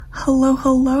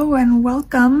Hello, and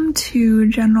welcome to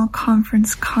General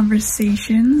Conference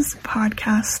Conversations, a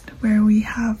podcast where we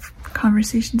have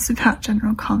conversations about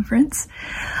General Conference.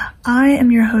 I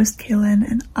am your host, Kaylin,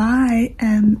 and I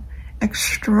am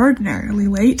extraordinarily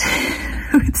late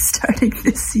with starting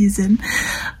this season.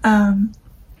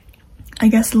 I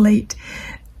guess late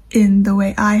in the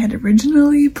way I had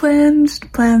originally planned.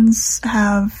 Plans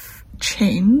have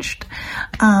changed.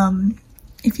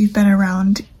 If you've been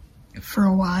around for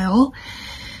a while,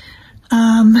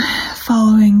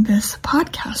 following this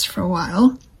podcast for a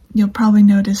while, you'll probably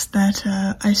notice that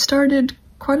I started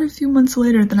quite a few months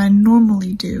later than I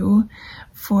normally do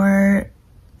for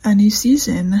a new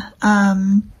season.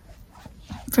 For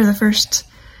the first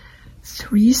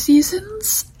 3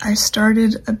 seasons, I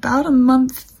started about a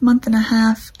month and a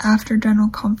half after General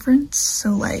Conference,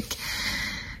 so like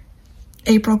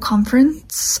April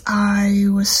conference, I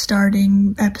was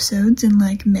starting episodes in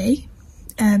like May,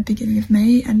 beginning of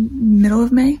May and middle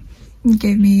of May. It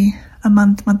gave me a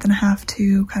month and a half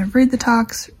to kind of read the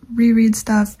talks, reread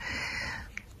stuff,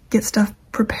 get stuff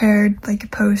prepared,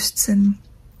 like posts, and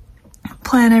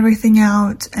plan everything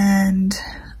out, and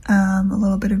a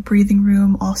little bit of breathing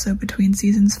room also between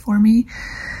seasons for me.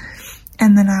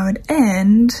 And then I would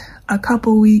end a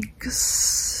couple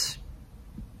weeks,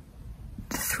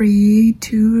 2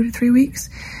 to 3 weeks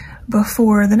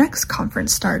before the next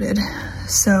conference started.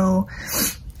 So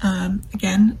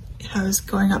again, if I was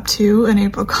going up to an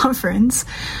April conference,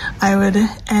 I would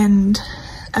end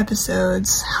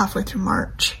episodes halfway through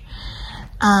March.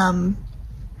 That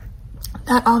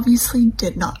obviously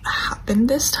did not happen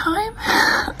this time.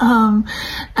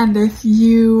 And if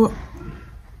you've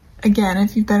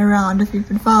been around, if you've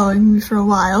been following me for a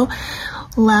while,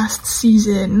 last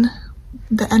season,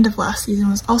 the end of last season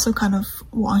was also kind of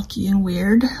wonky and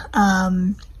weird,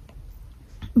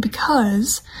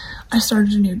 because I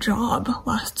started a new job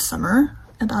last summer,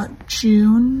 about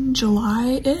June,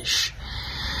 July-ish.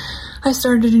 I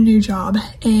started a new job,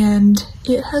 and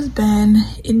it has been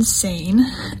insane,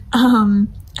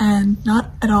 and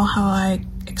not at all how I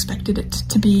expected it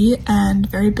to be, and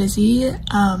very busy,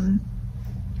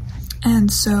 and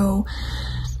so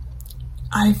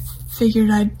I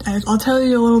figured I'll tell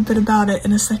you a little bit about it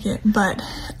in a second, but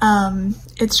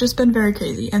it's just been very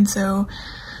crazy. And so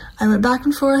I went back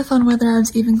and forth on whether I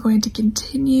was even going to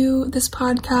continue this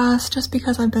podcast, just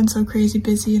because I've been so crazy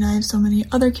busy and I have so many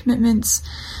other commitments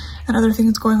and other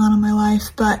things going on in my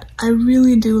life. But I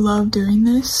really do love doing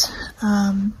this,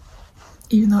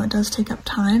 even though it does take up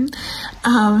time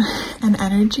and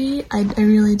energy. I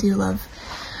really do love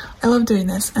doing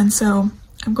this, and so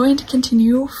I'm going to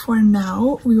continue for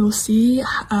now. We will see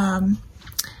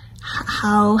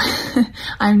how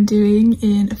I'm doing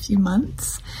in a few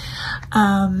months.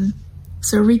 So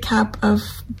recap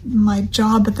of my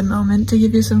job at the moment, to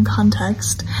give you some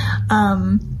context.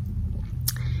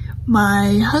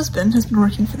 My husband has been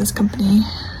working for this company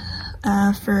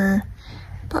for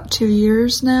about 2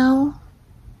 years now,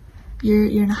 year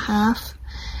and a half,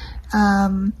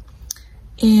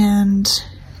 and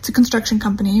it's a construction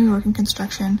company. We work in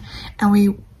construction, and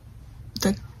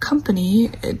the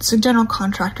company, it's a general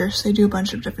contractor, so they do a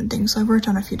bunch of different things. So I've worked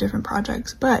on a few different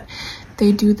projects, but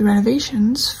they do the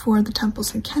renovations for the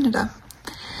temples in Canada.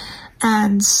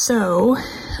 And so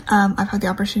I've had the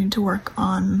opportunity to work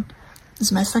on, this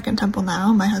is my second temple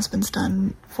now. My husband's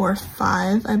done 4 or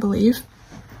 5, I believe,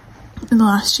 in the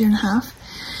last year and a half.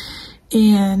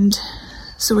 And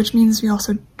so, which means we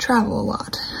also travel a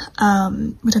lot,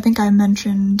 which I think I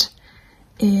mentioned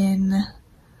in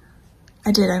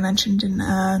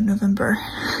November,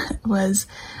 was,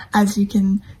 as you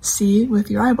can see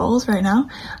with your eyeballs right now,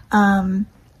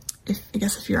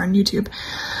 if you're on YouTube,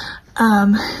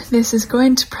 this is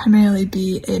going to primarily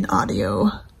be an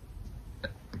audio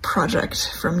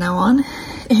project from now on,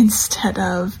 instead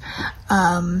of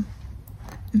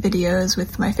videos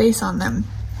with my face on them.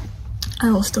 I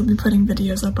will still be putting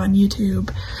videos up on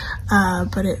YouTube,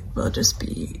 but it will just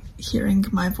be hearing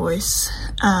my voice.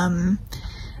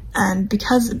 And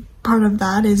because part of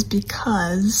that is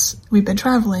because we've been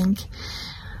traveling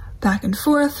back and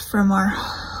forth from our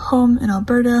home in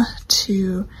Alberta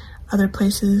to other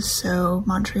places. So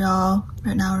Montreal,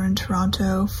 right now we're in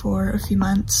Toronto for a few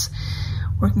months,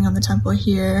 working on the temple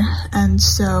here. And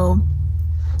so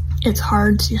it's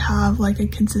hard to have like a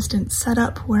consistent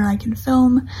setup where I can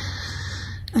film,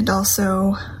 and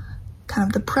also kind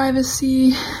of the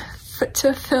privacy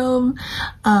to film.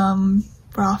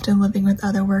 We're often living with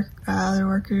other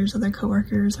workers, other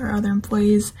coworkers, or other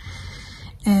employees,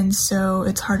 and so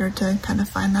it's harder to kind of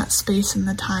find that space and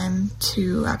the time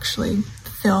to actually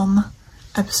film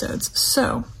episodes.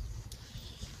 So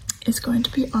is going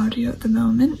to be audio at the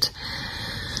moment.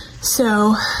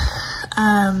 So,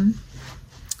 and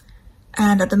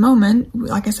at the moment,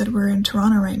 like I said, we're in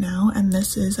Toronto right now, and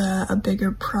this is a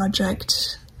bigger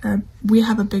project. We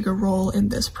have a bigger role in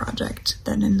this project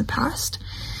than in the past.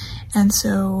 And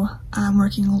so I'm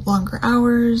working longer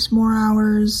hours, more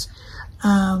hours.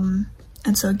 And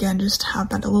so again, just have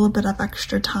that a little bit of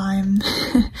extra time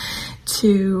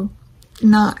to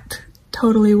not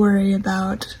totally worry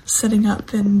about setting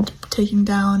up and taking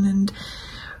down. And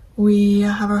we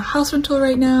have our house rental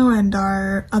right now, and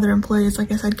our other employees,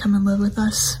 like I said, come and live with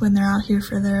us when they're out here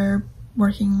for their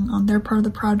working on their part of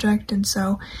the project. And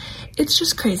so it's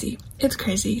just crazy. It's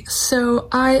crazy. So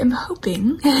I am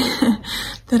hoping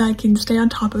that I can stay on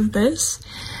top of this,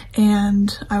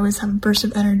 and I always have a burst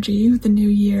of energy with the new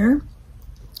year.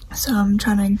 So I'm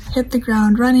trying to hit the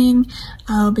ground running.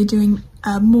 I'll be doing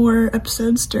more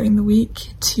episodes during the week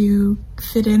to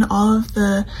fit in all of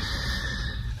the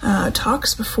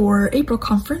talks before April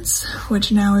conference,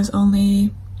 which now is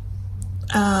only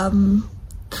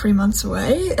 3 months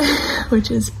away, which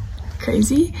is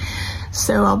crazy.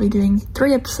 So I'll be doing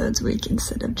 3 episodes a week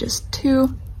instead of just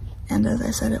 2. And as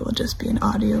I said, it will just be an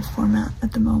audio format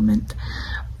at the moment.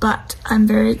 But I'm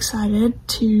very excited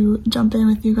to jump in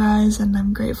with you guys, and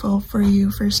I'm grateful for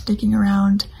you for sticking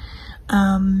around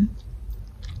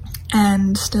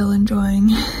and still enjoying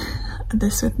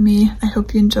this with me. I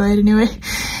hope you enjoy it anyway.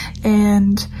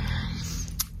 And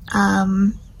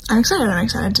I'm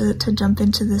excited to jump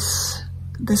into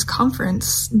this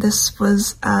conference. This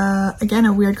was, again,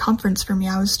 a weird conference for me.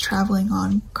 I was traveling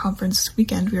on conference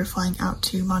weekend. We were flying out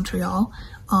to Montreal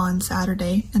on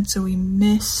Saturday, and so we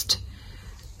missed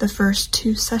the first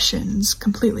 2 sessions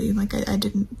completely. Like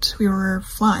we were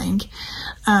flying,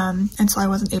 and so I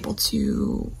wasn't able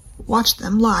to watch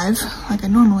them live like I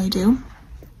normally do.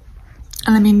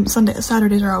 And I mean,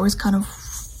 Saturdays are always kind of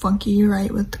funky,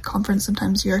 right? With the conference,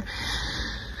 sometimes you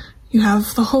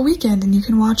have the whole weekend and you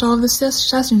can watch all of the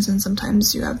sessions, and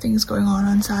sometimes you have things going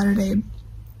on Saturday.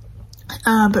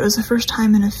 But it was the first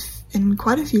time in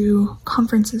quite a few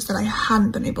conferences that I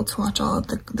hadn't been able to watch all of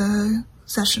the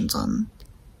sessions on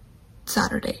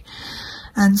Saturday.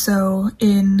 And so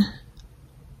in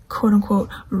quote-unquote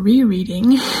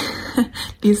rereading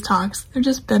these talks, I've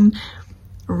just been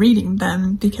reading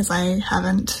them because I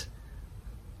hadn't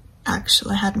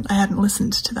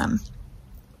listened to them.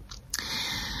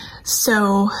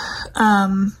 So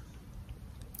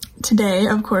today,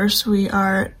 of course, we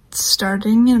are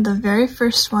starting in the very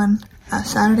first one, a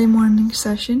Saturday morning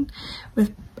session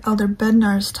with Elder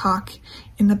Bednar's talk,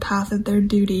 In the Path of Their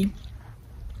Duty.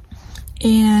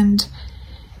 And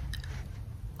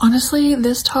honestly,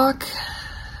 this talk,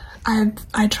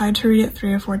 I tried to read it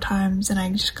 3 or 4 times and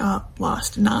I just got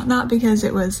lost. Not because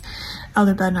it was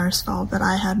Elder Bednar's fault, but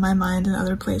I had my mind in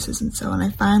other places. And so when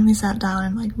I finally sat down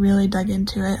and like really dug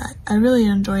into it, I really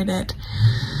enjoyed it.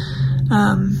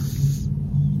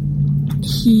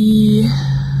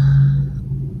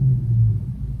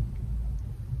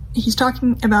 He's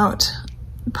talking about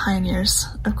pioneers,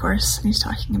 of course, and he's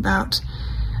talking about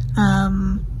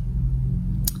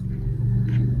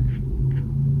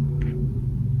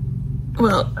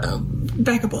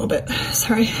back up a little bit.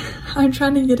 Sorry. I'm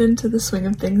trying to get into the swing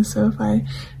of things, so if I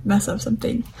mess up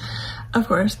something. Of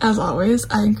course, as always,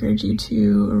 I encourage you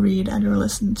to read and or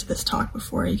listen to this talk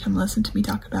before you come listen to me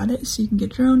talk about it, so you can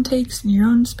get your own takes and your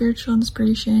own spiritual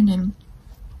inspiration and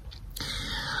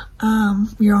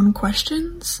your own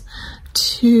questions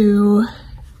to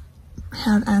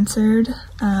have answered.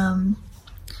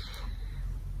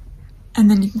 And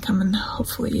then you can come and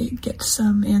hopefully get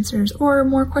some answers or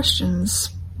more questions,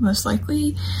 most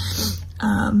likely,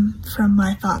 from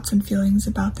my thoughts and feelings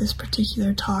about this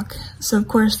particular talk. So, of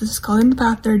course, this is called In the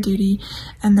Path of Their Duty,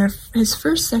 and his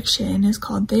first section is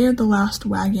called They Are the Last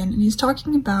Wagon, and he's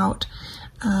talking about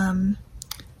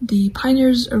the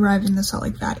pioneers arriving in the Salt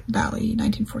Lake Valley in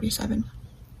 1947.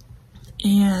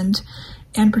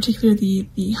 And particularly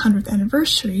the 100th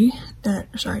anniversary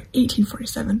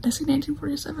 1847. Did I say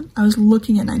 1947? I was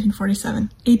looking at 1847.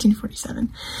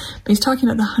 But he's talking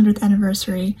about the 100th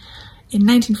anniversary in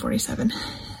 1947.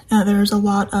 There's a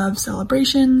lot of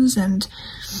celebrations and,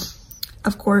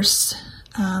 of course,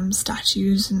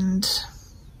 statues and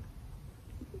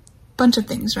a bunch of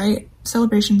things, right?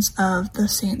 Celebrations of the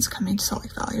saints coming to Salt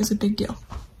Lake Valley is a big deal.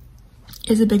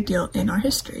 Is a big deal in our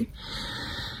history.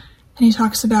 And he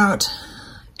talks about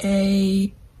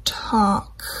a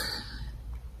talk,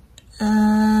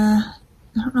 I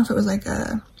don't know if it was like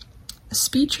a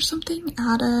speech or something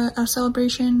at a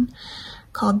celebration,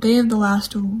 called Day of the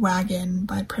Last Wagon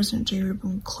by President J.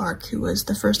 Reuben Clark, who was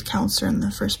the first counselor in the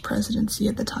first presidency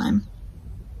at the time.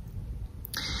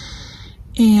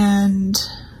 And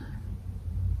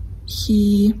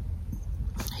he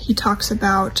talks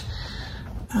about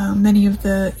many of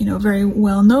the, very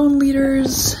well-known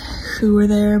leaders who were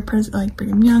there, like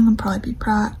Brigham Young and probably B.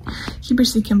 Pratt, Heber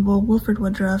C. Kimball, Wilford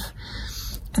Woodruff,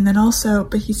 and then also,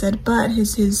 but he said,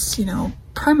 his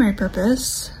primary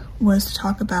purpose was to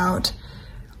talk about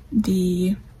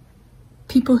the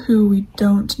people who we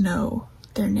don't know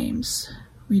their names.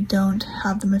 We don't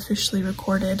have them officially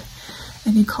recorded,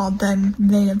 and he called them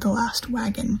They of the Last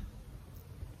Wagon.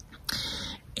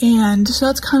 And so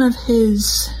that's kind of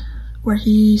where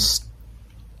he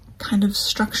kind of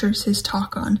structures his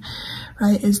talk on,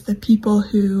 right, is the people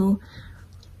who,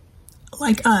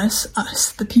 like us,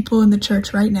 the people in the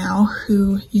church right now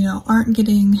who, aren't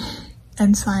getting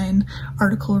ensign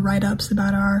article write-ups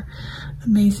about our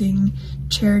amazing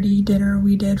charity dinner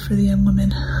we did for the young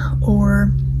women,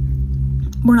 or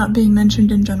we're not being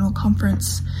mentioned in general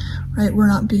conference, right? We're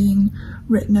not being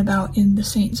written about in the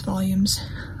saints volumes,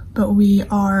 but we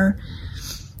are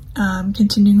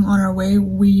continuing on our way.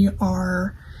 We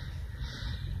are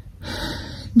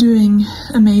doing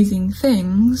amazing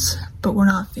things, but we're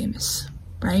not famous,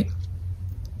 right?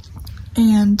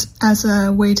 And as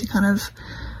a way to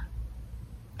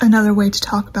another way to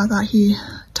talk about that, he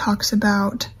talks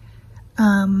about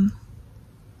a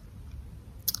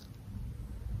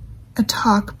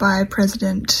talk by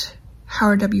President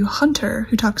Howard W. Hunter,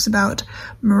 who talks about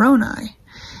Moroni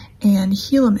and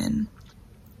Helaman.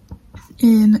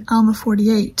 In Alma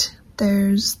 48,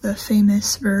 there's the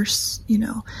famous verse,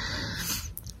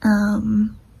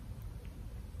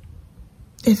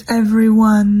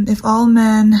 if all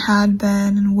men had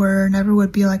been and were and ever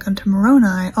would be like unto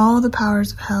Moroni, all the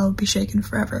powers of hell would be shaken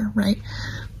forever, right?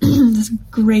 This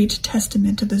great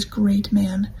testament to this great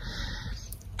man.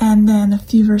 And then a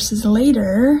few verses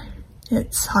later,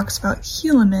 it talks about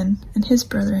Helaman and his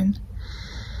brethren.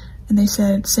 And they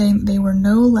said, saying they were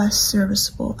no less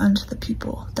serviceable unto the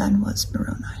people than was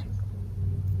Moroni.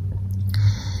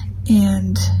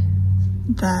 And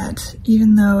that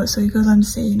even though, so he goes on to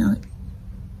say,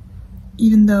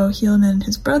 even though Helaman and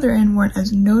his brethren weren't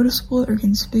as noticeable or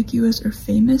conspicuous or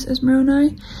famous as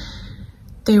Moroni,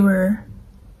 they were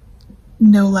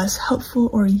no less helpful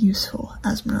or useful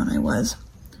as Moroni was.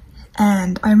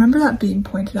 And I remember that being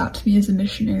pointed out to me as a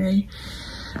missionary,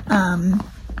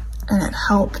 and it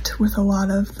helped with a lot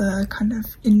of the kind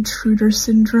of intruder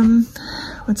syndrome.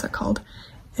 What's that called?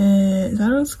 Is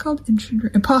that what it's called?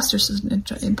 Imposter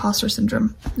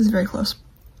syndrome is very close.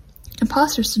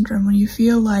 Imposter syndrome, when you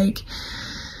feel like,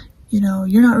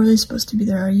 you're not really supposed to be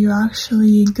there. Are you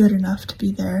actually good enough to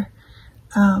be there?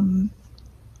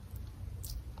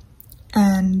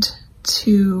 And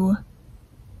to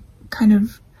kind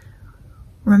of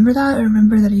remember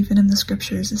that even in the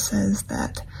scriptures it says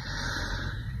that,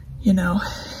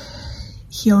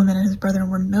 Helaman and his brethren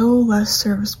were no less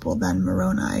serviceable than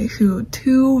Moroni, who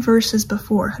 2 verses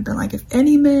before had been like, if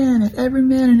every man and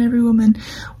every woman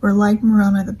were like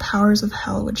Moroni, the powers of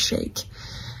hell would shake.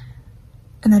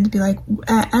 And then to be like,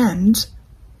 and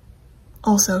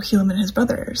also Helaman and his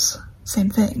brothers, same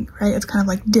thing, right? It's kind of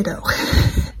like ditto,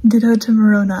 ditto to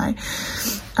Moroni.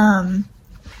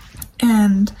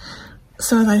 And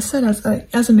so as I said,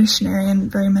 as a missionary,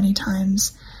 and very many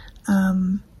times,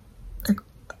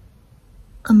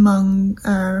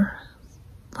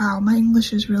 wow, my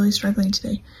English is really struggling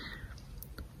today.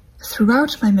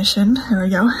 Throughout my mission,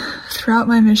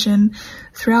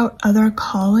 throughout other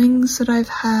callings that I've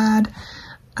had,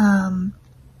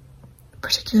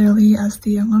 particularly as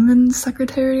the women's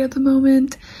secretary at the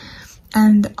moment,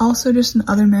 and also just in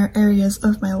other areas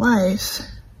of my life,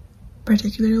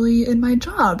 particularly in my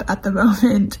job at the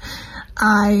moment,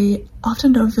 I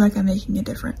often don't feel like I'm making a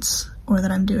difference, or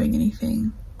that I'm doing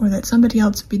anything, or that somebody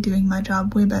else would be doing my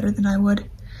job way better than I would.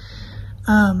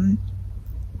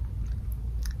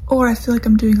 Or I feel like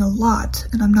I'm doing a lot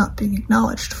and I'm not being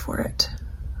acknowledged for it,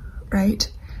 right?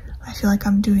 I feel like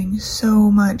I'm doing so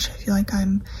much. I feel like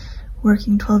I'm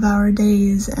working 12-hour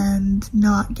days and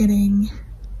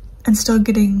still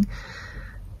getting,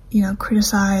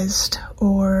 criticized,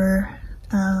 or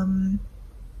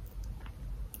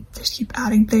just keep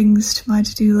adding things to my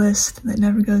to-do list that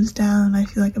never goes down. I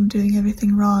feel like I'm doing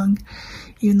everything wrong,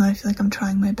 even though I feel like I'm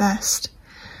trying my best.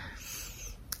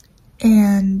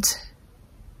 And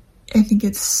I think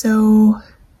it's so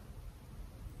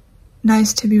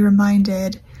nice to be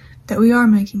reminded that we are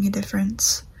making a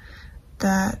difference,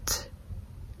 that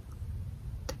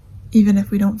even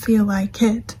if we don't feel like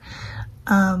it,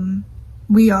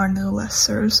 we are no less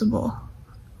serviceable.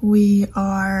 We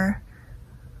are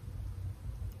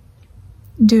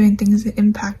doing things that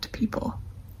impact people.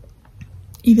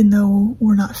 Even though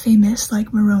we're not famous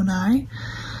like Moroni,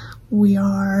 we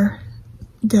are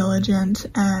diligent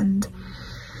and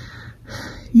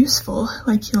useful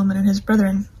like Hillman and his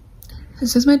brethren.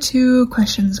 This is my 2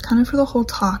 questions, kind of for the whole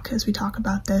talk as we talk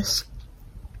about this.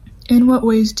 In what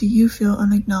ways do you feel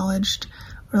unacknowledged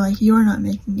or like you're not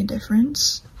making a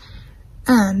difference?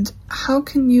 And how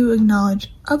can you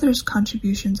acknowledge others'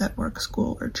 contributions at work,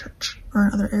 school, or church, or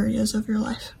in other areas of your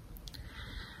life?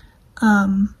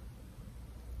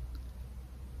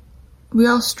 We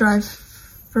all strive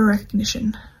for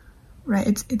recognition, right?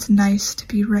 It's nice to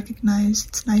be recognized.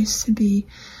 It's nice to be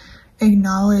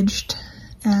acknowledged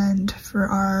and for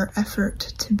our effort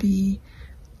to be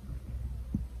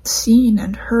seen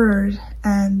and heard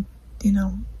and,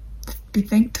 be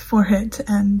thanked for it.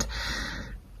 And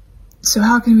so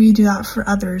how can we do that for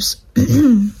others?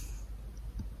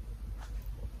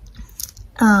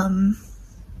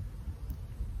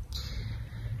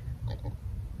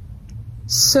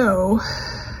 So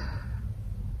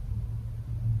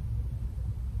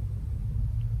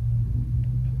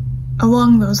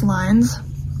along those lines,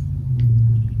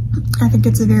 I think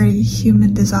it's a very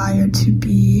human desire to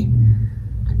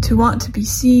want to be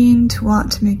seen, to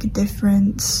want to make a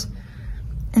difference.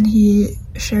 And he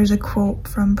shares a quote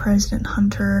from President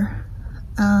Hunter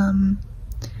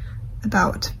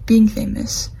about being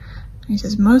famous. He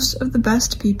says, most of the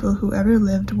best people who ever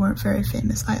lived weren't very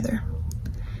famous either.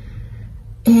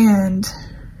 And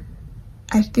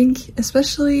I think,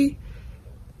 especially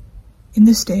in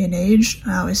this day and age,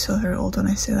 I always feel very old when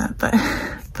I say that,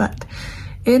 but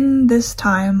in this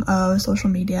time of social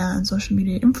media and social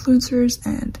media influencers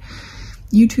and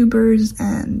YouTubers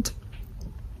and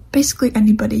basically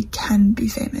anybody can be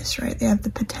famous, right? They have the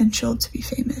potential to be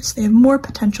famous. They have more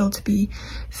potential to be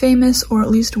famous or at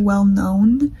least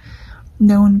well-known,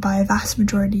 known by a vast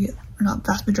majority, or not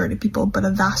vast majority of people, but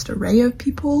a vast array of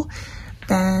people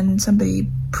than somebody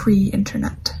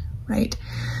pre-internet, right?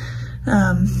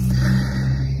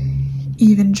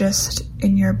 Even just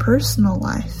in your personal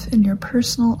life, in your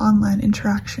personal online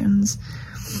interactions,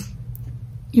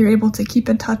 you're able to keep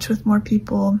in touch with more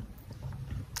people,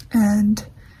 and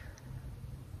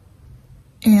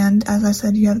as I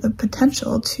said, you have the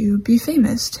potential to be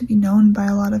famous, to be known by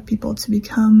a lot of people, to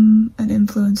become an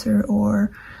influencer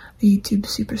or a YouTube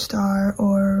superstar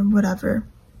or whatever.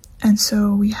 And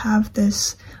so we have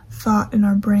this thought in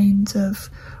our brains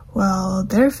of, well,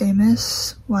 they're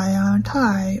famous, why aren't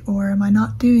I? Or am I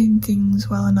not doing things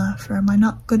well enough? Or am I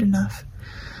not good enough?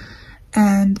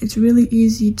 And it's really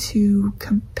easy to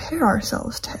compare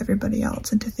ourselves to everybody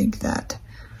else and to think that,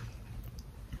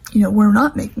 we're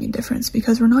not making a difference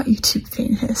because we're not YouTube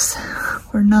famous.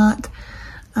 We're not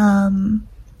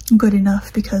good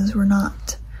enough because we're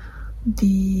not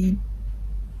the,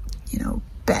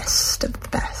 best of the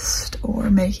best, or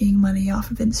making money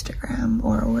off of Instagram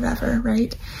or whatever,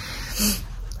 right?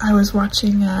 I was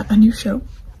watching a new show.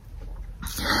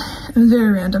 It was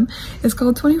very random. It's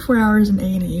called 24 Hours in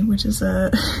A&E, which is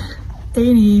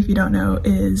A&E, if you don't know,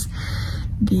 is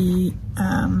the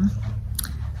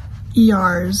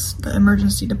ERs, the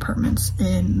emergency departments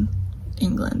in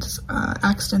England,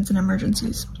 accidents and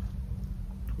emergencies,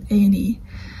 A&E.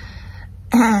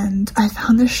 And I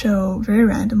found this show very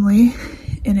randomly,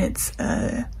 and it's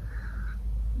a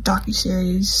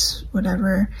docuseries,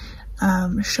 whatever,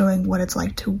 showing what it's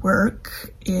like to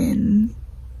work in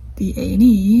the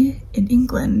A&E in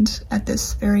England at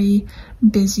this very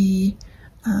busy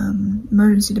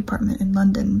emergency department in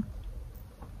London.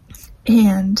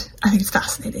 And I think it's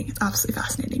fascinating. It's absolutely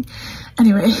fascinating.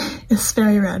 Anyway, it's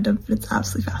very random, but it's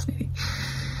absolutely fascinating.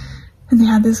 And they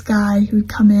had this guy who would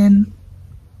come in.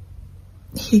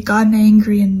 He had gotten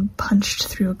angry and punched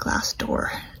through a glass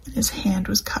door, and his hand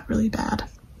was cut really bad.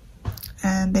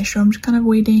 And they show him just kind of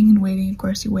waiting. Of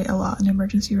course, you wait a lot in the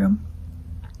emergency room.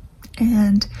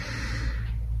 And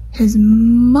his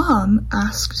mom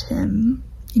asked him,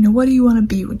 what do you want to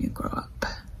be when you grow up?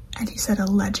 And he said, a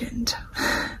legend.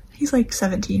 He's like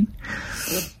 17.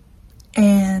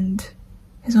 And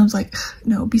his mom's like,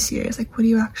 no, be serious. Like, what do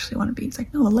you actually want to be? He's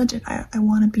like, no, a legend. I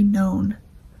want to be known.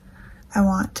 I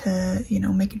want to,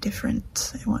 make a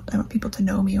difference. I want people to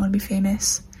know me. I want to be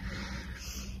famous.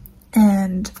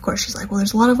 And of course she's like, well,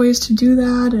 there's a lot of ways to do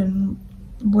that. And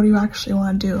what do you actually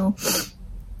want to do?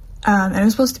 And it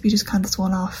was supposed to be just kind of this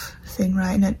one-off thing,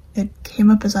 right? And it came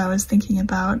up as I was thinking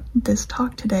about this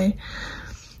talk today.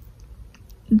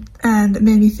 And it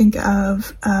made me think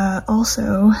of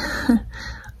also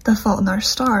The Fault in Our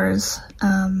Stars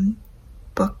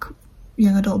book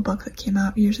young adult book that came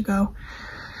out years ago.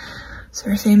 It's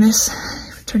very famous,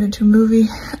 turned into a movie.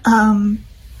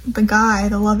 The guy,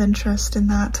 the love interest in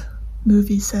that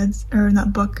movie says, or in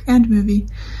that book and movie,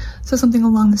 says something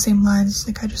along the same lines,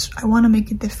 like, I want to make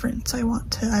a difference. I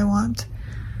want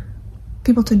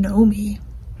people to know me.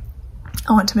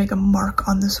 I want to make a mark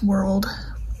on this world.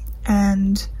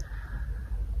 And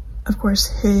of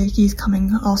course, he's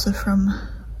coming also from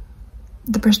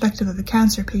the perspective of a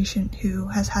cancer patient who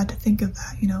has had to think of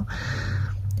that, you know,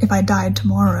 if I died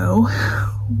tomorrow,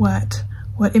 what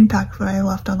impact would I have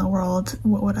left on the world?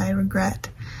 What would I regret?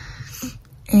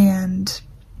 And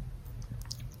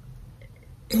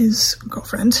his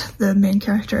girlfriend, the main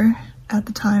character at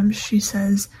the time, she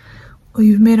says, well,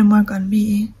 you've made a mark on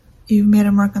me. You've made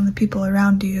a mark on the people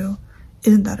around you.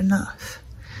 Isn't that enough?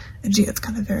 And she gets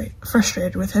kind of very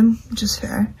frustrated with him, which is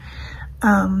fair.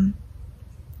 And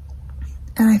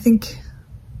I think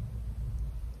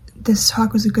this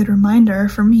talk was a good reminder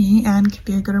for me, and could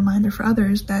be a good reminder for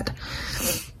others, that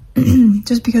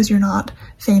just because you're not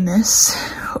famous,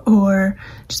 or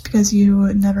just because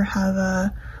you never have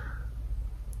a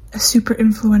super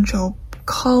influential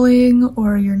calling,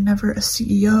 or you're never a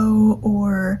CEO,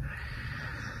 or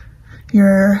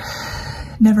you're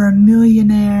never a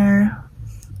millionaire,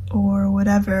 or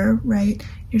whatever, right?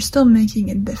 You're still making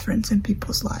a difference in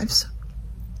people's lives.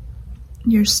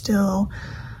 You're still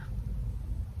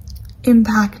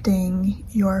impacting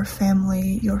your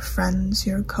family, your friends,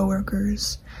 your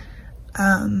coworkers,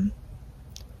 and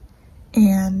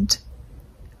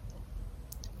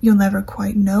you'll never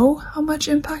quite know how much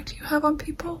impact you have on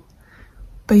people,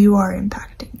 but you are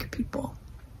impacting people.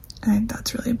 I think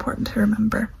that's really important to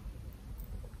remember.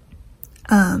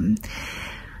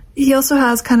 He also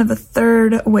has kind of a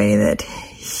third way that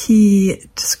he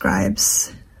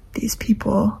describes these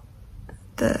people,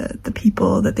 the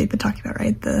people that they've been talking about,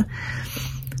 right?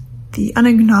 The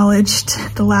unacknowledged,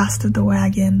 the last of the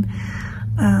wagon,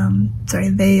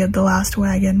 they of the last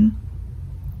wagon,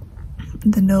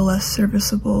 the no less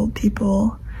serviceable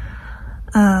people.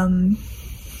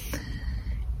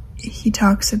 He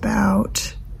talks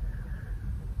about,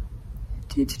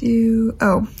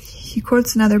 he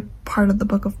quotes another part of the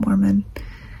Book of Mormon,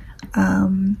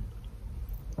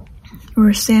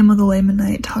 where Samuel the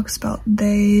Lamanite talks about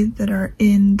they that are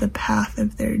in the path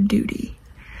of their duty.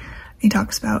 He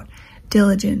talks about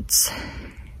diligence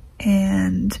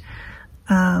and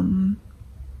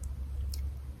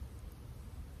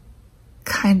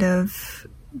kind of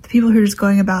the people who are just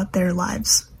going about their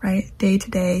lives, right? Day to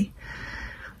day,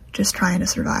 just trying to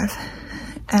survive.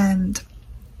 And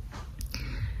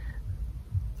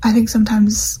I think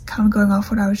sometimes, kind of going off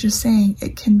what I was just saying,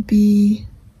 it can be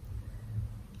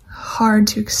hard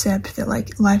to accept that,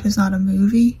 like, life is not a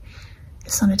movie,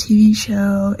 it's not a TV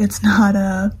show, it's kind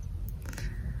of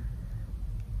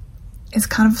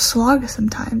a slog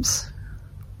sometimes,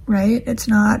 right? It's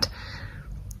not,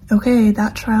 okay,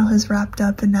 that trial has wrapped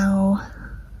up and now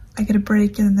I get a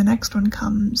break and then the next one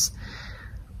comes.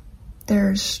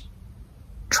 There's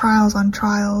trials on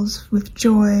trials with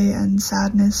joy and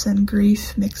sadness and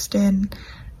grief mixed in,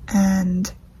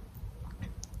 and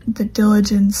the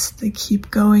diligence, the keep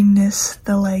goingness,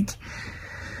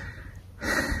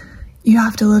 you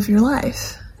have to live your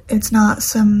life. It's not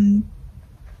some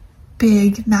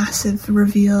big, massive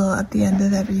reveal at the end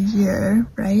of every year,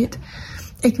 right?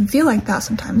 It can feel like that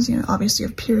sometimes, you know, obviously you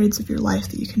have periods of your life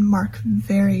that you can mark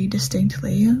very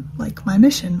distinctly, like my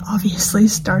mission obviously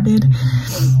started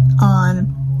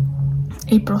on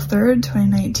April 3rd,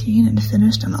 2019 and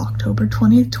finished on October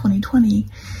 20th, 2020.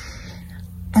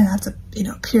 And that's a, you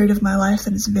know, period of my life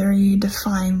that is very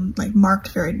defined, like marked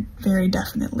very, very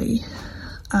definitely.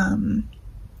 And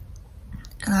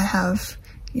I have,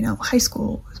 you know, high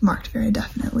school is marked very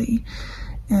definitely,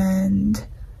 and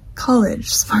college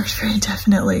is marked very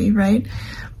definitely, right?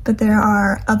 But there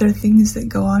are other things that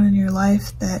go on in your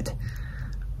life that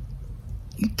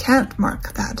you can't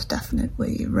mark that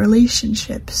definitely.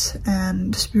 Relationships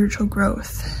and spiritual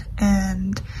growth,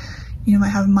 and you might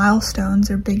have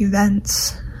milestones or big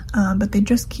events, but they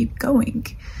just keep going.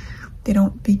 They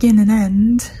don't begin and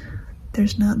end.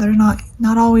 There's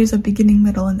not always a beginning,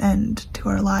 middle, and end to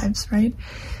our lives, right?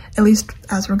 At least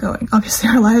as we're going. Obviously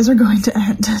our lives are going to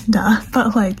end, duh,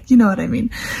 but like, you know what I mean.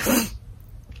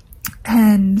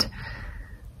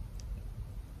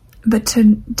 But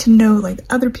to know, like,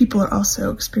 other people are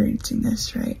also experiencing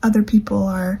this, right? Other people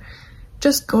are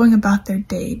just going about their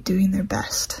day, doing their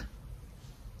best.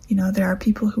 You know, there are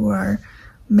people who are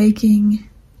making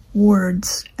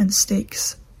wards and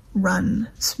stakes run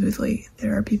smoothly.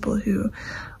 There are people who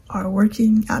are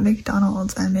working at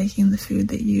McDonald's and making the food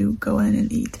that you go in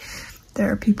and eat.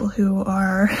 There are people who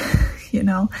are,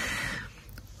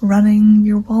 running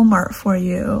your Walmart for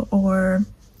you, or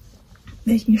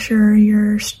making sure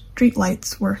your street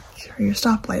lights work or your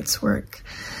stoplights work.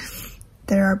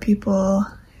 There are people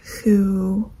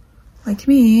who, like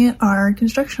me, are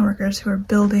construction workers who are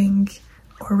building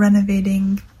or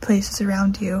renovating places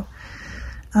around you.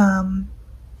 And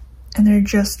they're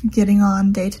just getting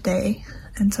on day to day.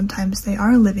 And sometimes they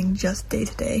are living just day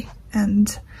to day.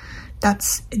 And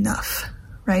that's enough,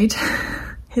 right?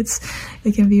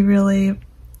 It can be really,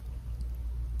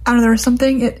 I don't know, there's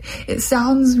something, it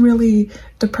sounds really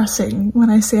depressing when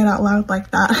I say it out loud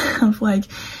like that, of like,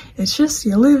 it's just,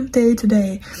 you live day to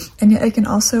day. And yet it can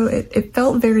also, it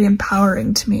felt very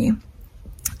empowering to me,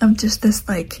 of just this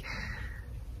like,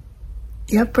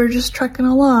 yep, we're just trucking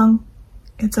along.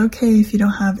 It's okay if you don't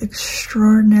have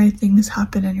extraordinary things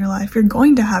happen in your life. You're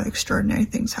going to have extraordinary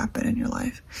things happen in your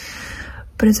life.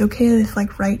 But it's okay if,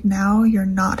 like, right now you're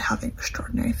not having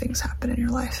extraordinary things happen in your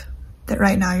life. That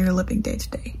right now you're living day to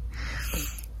day.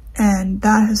 And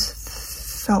that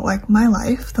has felt like my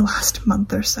life the last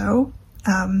month or so.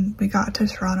 We got to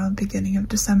Toronto at the beginning of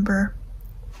December.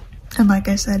 And like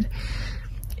I said,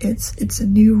 it's a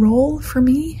new role for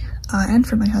me and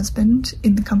for my husband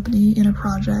in the company, in a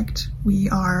project. We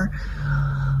are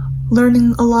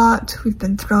learning a lot. We've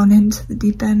been thrown into the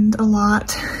deep end a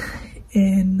lot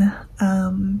in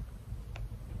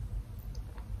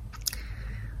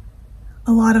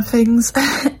a lot of things.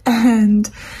 And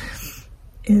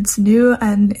it's new,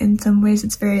 and in some ways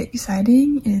it's very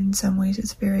exciting. In some ways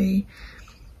it's very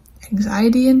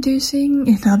anxiety inducing.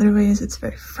 In other ways it's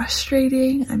very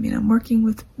frustrating. I mean, I'm working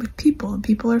with people, and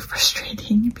people are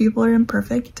frustrating. People are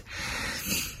imperfect.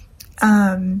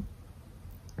 And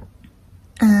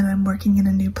I'm working in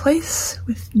a new place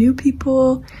with new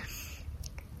people.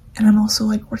 And I'm also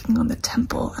like working on the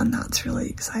temple, and that's really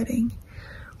exciting.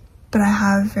 But I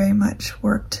have very much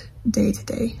worked day to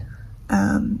day.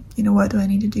 What do I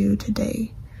need to do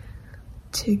today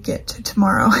to get to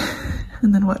tomorrow?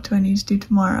 And then what do I need to do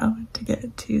tomorrow to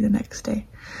get to the next day?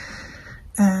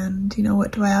 And,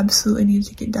 what do I absolutely need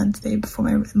to get done today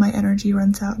before my energy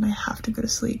runs out and I have to go to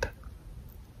sleep?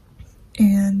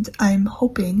 And I'm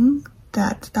hoping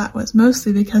that was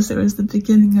mostly because it was the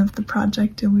beginning of the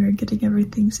project and we were getting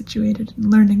everything situated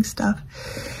and learning stuff.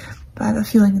 But I have a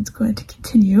feeling it's going to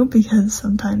continue, because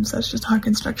sometimes that's just how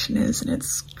construction is, and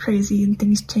it's crazy and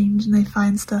things change and they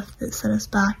find stuff that set us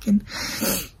back. And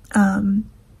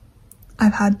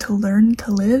I've had to learn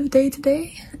to live day to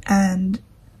day and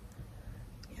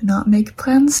not make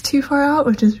plans too far out,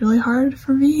 which is really hard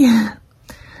for me.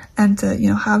 And to,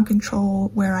 have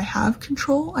control where I have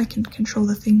control. I can control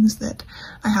the things that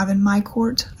I have in my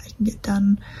court. I can get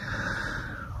done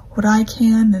what I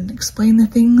can and explain the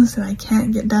things that I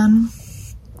can't get done.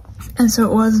 And so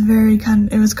it was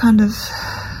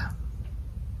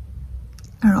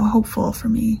hopeful for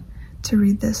me to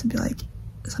read this and be like,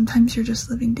 sometimes you're just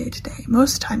living day to day.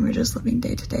 Most of the time you're just living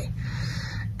day to day.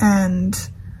 And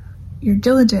you're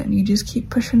diligent and you just keep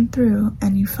pushing through,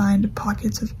 and you find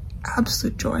pockets of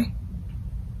absolute joy.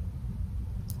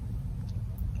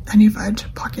 And you find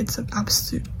pockets of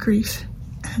absolute grief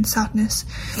and sadness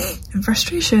and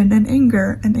frustration and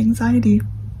anger and anxiety.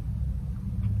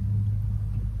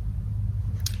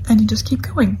 And you just keep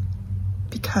going,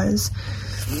 because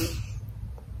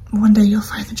one day you'll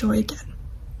find the joy again.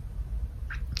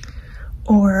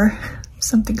 Or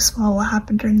something small will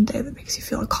happen during the day that makes you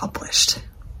feel accomplished,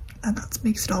 and that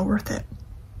makes it all worth it.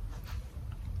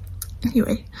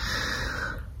 Anyway,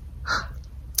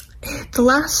 the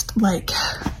last,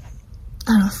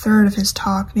 third of his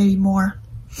talk, maybe more,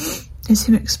 is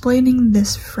him explaining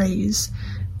this phrase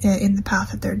in the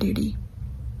path of their duty.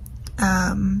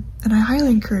 And I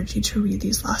highly encourage you to read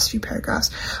these last few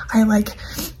paragraphs. I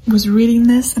was reading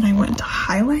this and I went to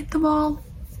highlight them all,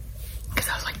 because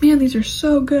I was like, man, these are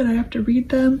so good. I have to read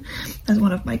them as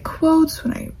one of my quotes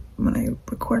when I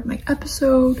record my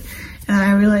episode. And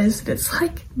I realized that it's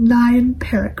 9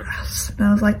 paragraphs. And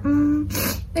I was like,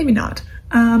 maybe not.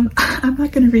 I'm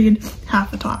not going to read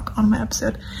half the talk on my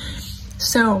episode.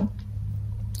 So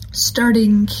it's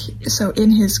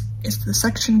the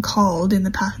section called In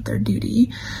the Path of Their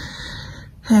Duty,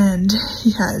 and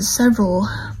he has several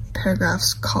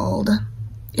paragraphs called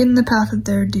In the Path of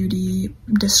Their Duty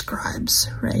Describes,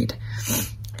 right?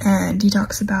 And he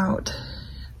talks about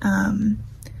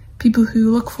people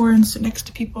who look for and sit next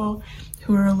to people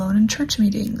who are alone in church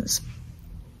meetings,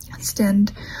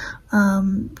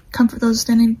 comfort those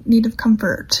standing in need of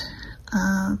comfort,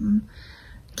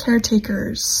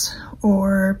 caretakers,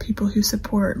 or people who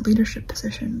support leadership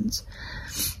positions,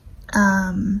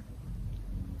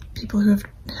 people who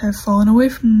have fallen away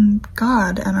from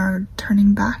God and are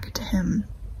turning back to Him.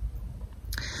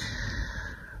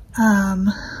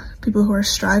 People who are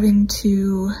striving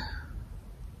to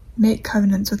make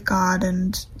covenants with God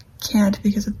and can't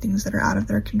because of things that are out of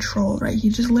their control, right? He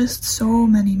just lists so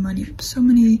many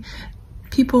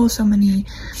people, so many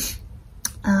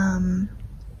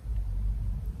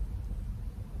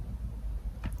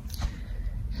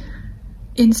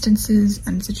instances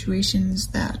and situations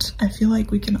that I feel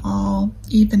like we can all,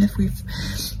 even if we've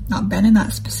not been in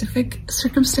that specific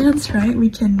circumstance, right, we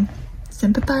can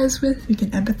sympathize with, we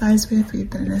can empathize with, we've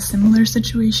been in a similar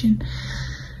situation.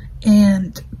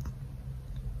 And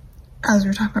as we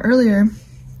were talking about earlier,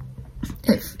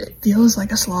 it feels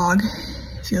like a slog.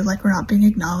 It feels like we're not being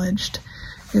acknowledged.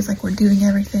 It feels like we're doing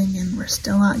everything and we're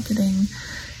still not getting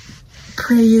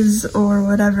praise or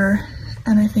whatever.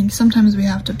 And I think sometimes we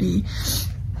have to be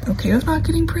okay with not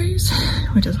getting praise,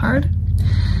 which is hard.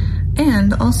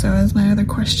 And also, as my other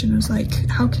question was like,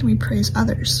 how can we praise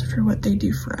others for what they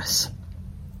do for us?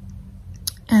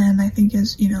 And I think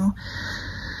is, you know,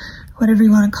 whatever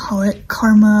you want to call it,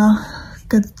 karma,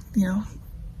 good, you know,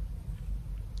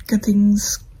 good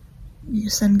things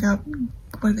you send up,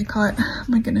 what do they call it? Oh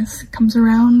my goodness, comes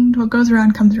around, what goes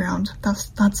around comes around. That's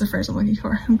the phrase I'm looking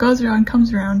for. What goes around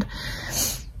comes around.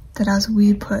 That as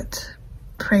we put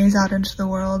praise out into the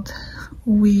world,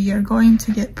 we are going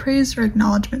to get praise or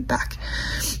acknowledgement back.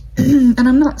 And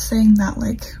I'm not saying that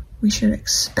like we should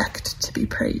expect to be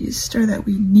praised or that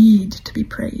we need to be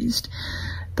praised,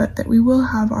 but that we will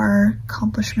have our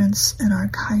accomplishments and our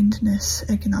kindness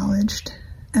acknowledged,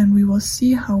 and we will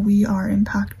see how we are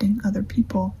impacting other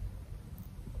people.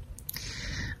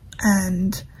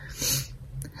 And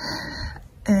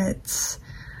it's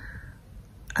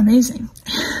amazing.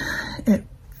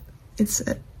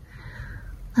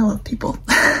 I love people.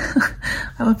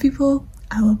 I love people.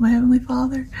 I love my Heavenly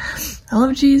Father. I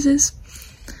love Jesus.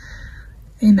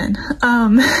 Amen.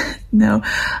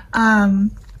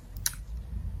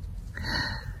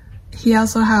 He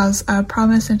also has a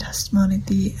promise and testimony at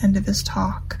the end of his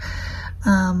talk,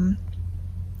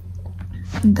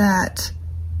 that,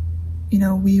 you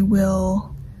know, we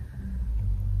will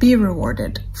be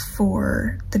rewarded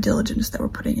for the diligence that we're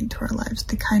putting into our lives,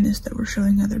 the kindness that we're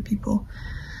showing other people,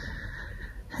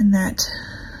 and that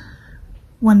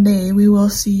one day we will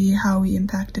see how we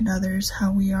impacted others,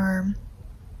 how we are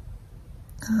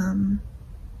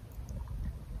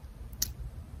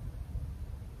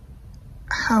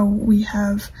how we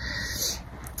have,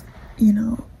 you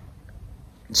know,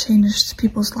 changed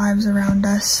people's lives around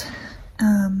us.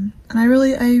 And I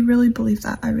really believe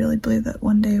that. I really believe that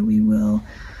one day we will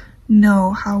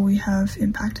know how we have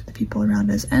impacted the people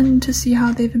around us and to see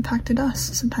how they've impacted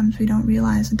us. Sometimes we don't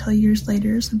realize until years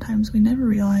later. Sometimes we never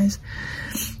realize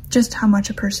just how much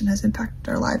a person has impacted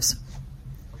our lives.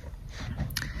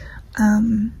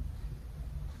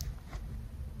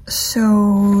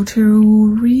 So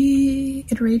to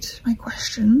reiterate my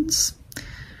questions,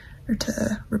 or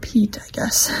to repeat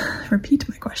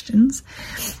my questions.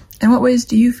 In what ways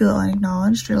do you feel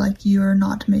unacknowledged or like you're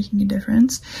not making a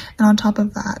difference? And on top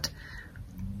of that,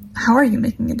 how are you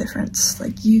making a difference?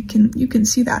 Like you can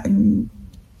see that and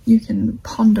you can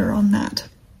ponder on that.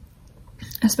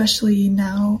 Especially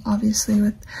now, obviously,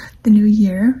 with the new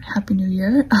year. Happy New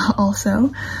Year,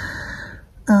 also.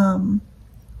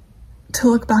 To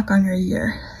look back on your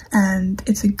year. And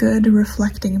it's a good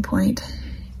reflecting point,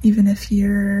 even if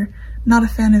you're not a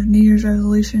fan of New Year's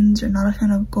resolutions or not a fan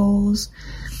of goals,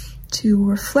 to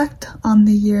reflect on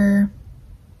the year.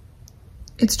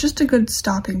 It's just a good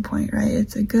stopping point, right?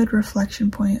 It's a good reflection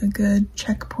point, a good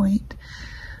checkpoint.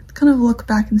 To kind of look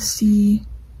back and see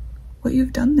what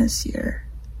you've done this year,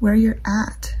 where you're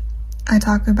at. I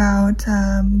talk about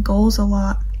goals a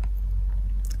lot,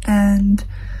 and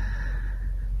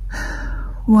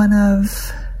one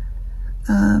of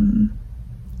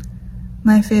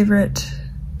my favorite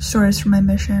stories from my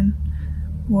mission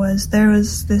was there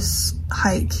was this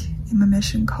hike in my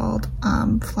mission called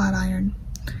Flatiron,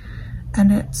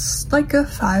 and it's like a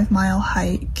 5-mile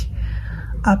hike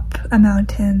up a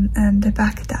mountain and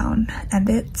back down, and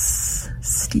it's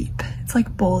steep. It's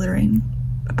like bouldering.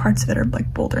 Parts of it are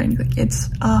like bouldering. Like it's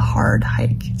a hard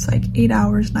hike. It's like 8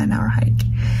 hours, 9-hour hike.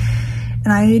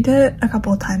 And I did it a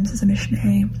couple of times as a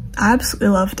missionary. I absolutely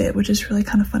loved it, which is really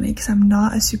kind of funny because I'm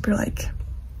not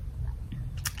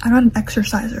an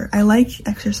exerciser. I like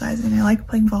exercising. I like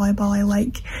playing volleyball. I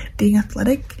like being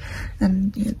athletic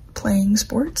and, you know, playing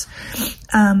sports.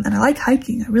 And I like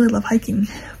hiking. I really love hiking,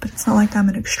 but it's not like I'm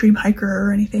an extreme hiker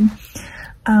or anything.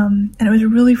 And it was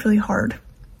really, really hard.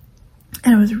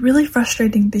 And it was really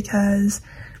frustrating because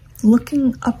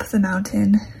looking up the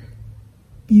mountain,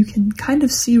 you can kind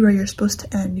of see where you're supposed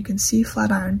to end. You can see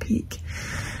Flatiron Peak,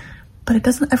 but it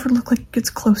doesn't ever look like it gets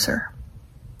closer.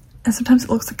 And sometimes it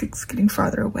looks like it's getting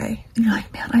farther away. And you're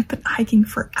like, man, I've been hiking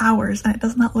for hours and it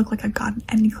does not look like I've gotten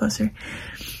any closer.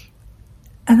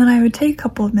 And then I would take a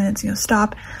couple of minutes,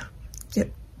 stop,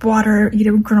 get water, eat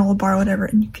a granola bar, whatever,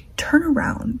 and you could turn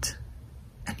around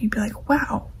and you'd be like,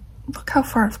 wow, look how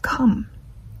far I've come.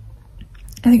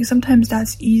 I think sometimes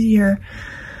that's easier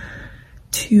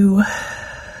to,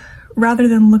 rather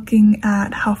than looking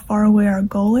at how far away our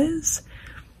goal is,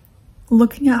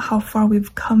 looking at how far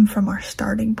we've come from our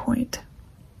starting point,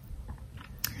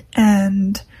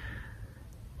 and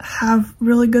have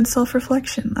really good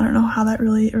self-reflection. I don't know how that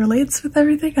really relates with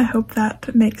everything. I hope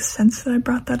that makes sense that I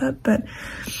brought that up, but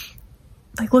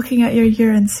like looking at your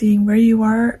year and seeing where you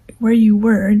were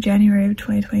January of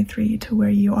 2023 to where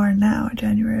you are now,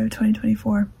 January of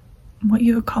 2024, and what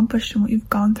you've accomplished and what you've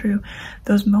gone through,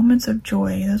 those moments of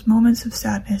joy, those moments of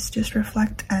sadness, just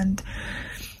reflect and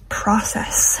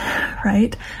process,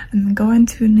 right? And go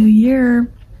into a new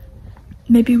year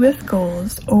maybe with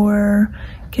goals or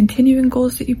continuing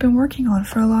goals that you've been working on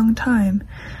for a long time.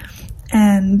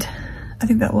 And I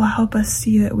think that will help us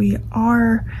see that we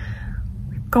are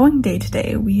going day to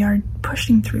day, we are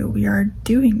pushing through, we are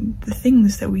doing the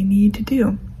things that we need to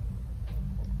do.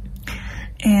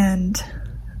 And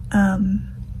I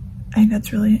think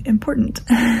that's really important.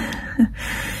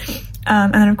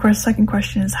 And then of course, second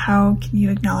question is, how can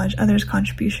you acknowledge others'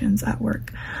 contributions at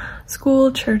work,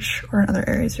 school, church, or in other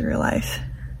areas of your life?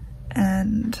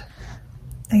 And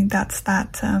I think that's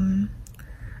that,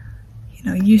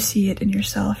 you see it in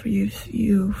yourself, or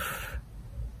you've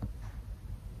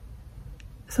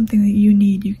something that you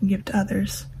need, you can give to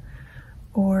others,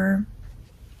 or,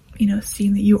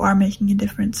 seeing that you are making a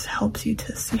difference helps you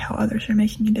to see how others are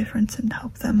making a difference and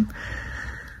help them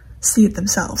see it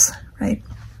themselves, right?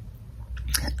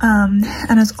 And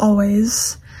as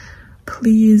always,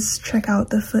 please check out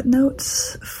the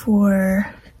footnotes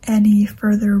for any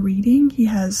further reading. He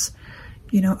has,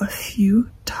 a few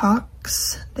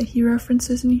talks that he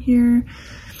references in here.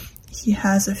 He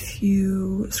has a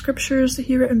few scriptures that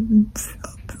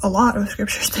a lot of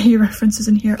scriptures that he references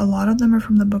in here. A lot of them are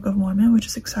from the Book of Mormon, which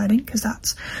is exciting because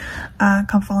that's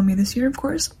Come Follow Me this year, of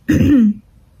course.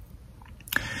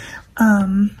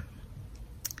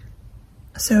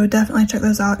 So definitely check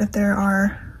those out if there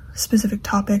are specific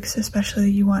topics,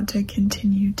 especially you want to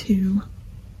continue to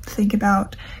think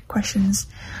about questions.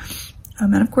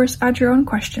 And of course, add your own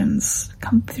questions.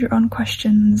 Come up with your own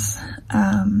questions,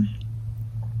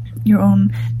 your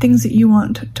own things that you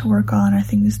want to work on, or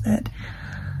things that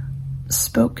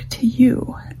spoke to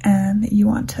you and that you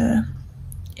want to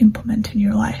implement in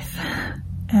your life.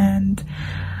 And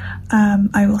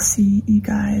I will see you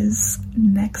guys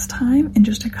next time in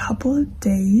just a couple of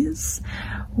days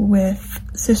with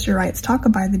Sister Wright's talk,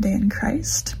 Abide the Day in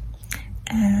Christ.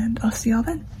 And I'll see y'all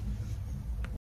then.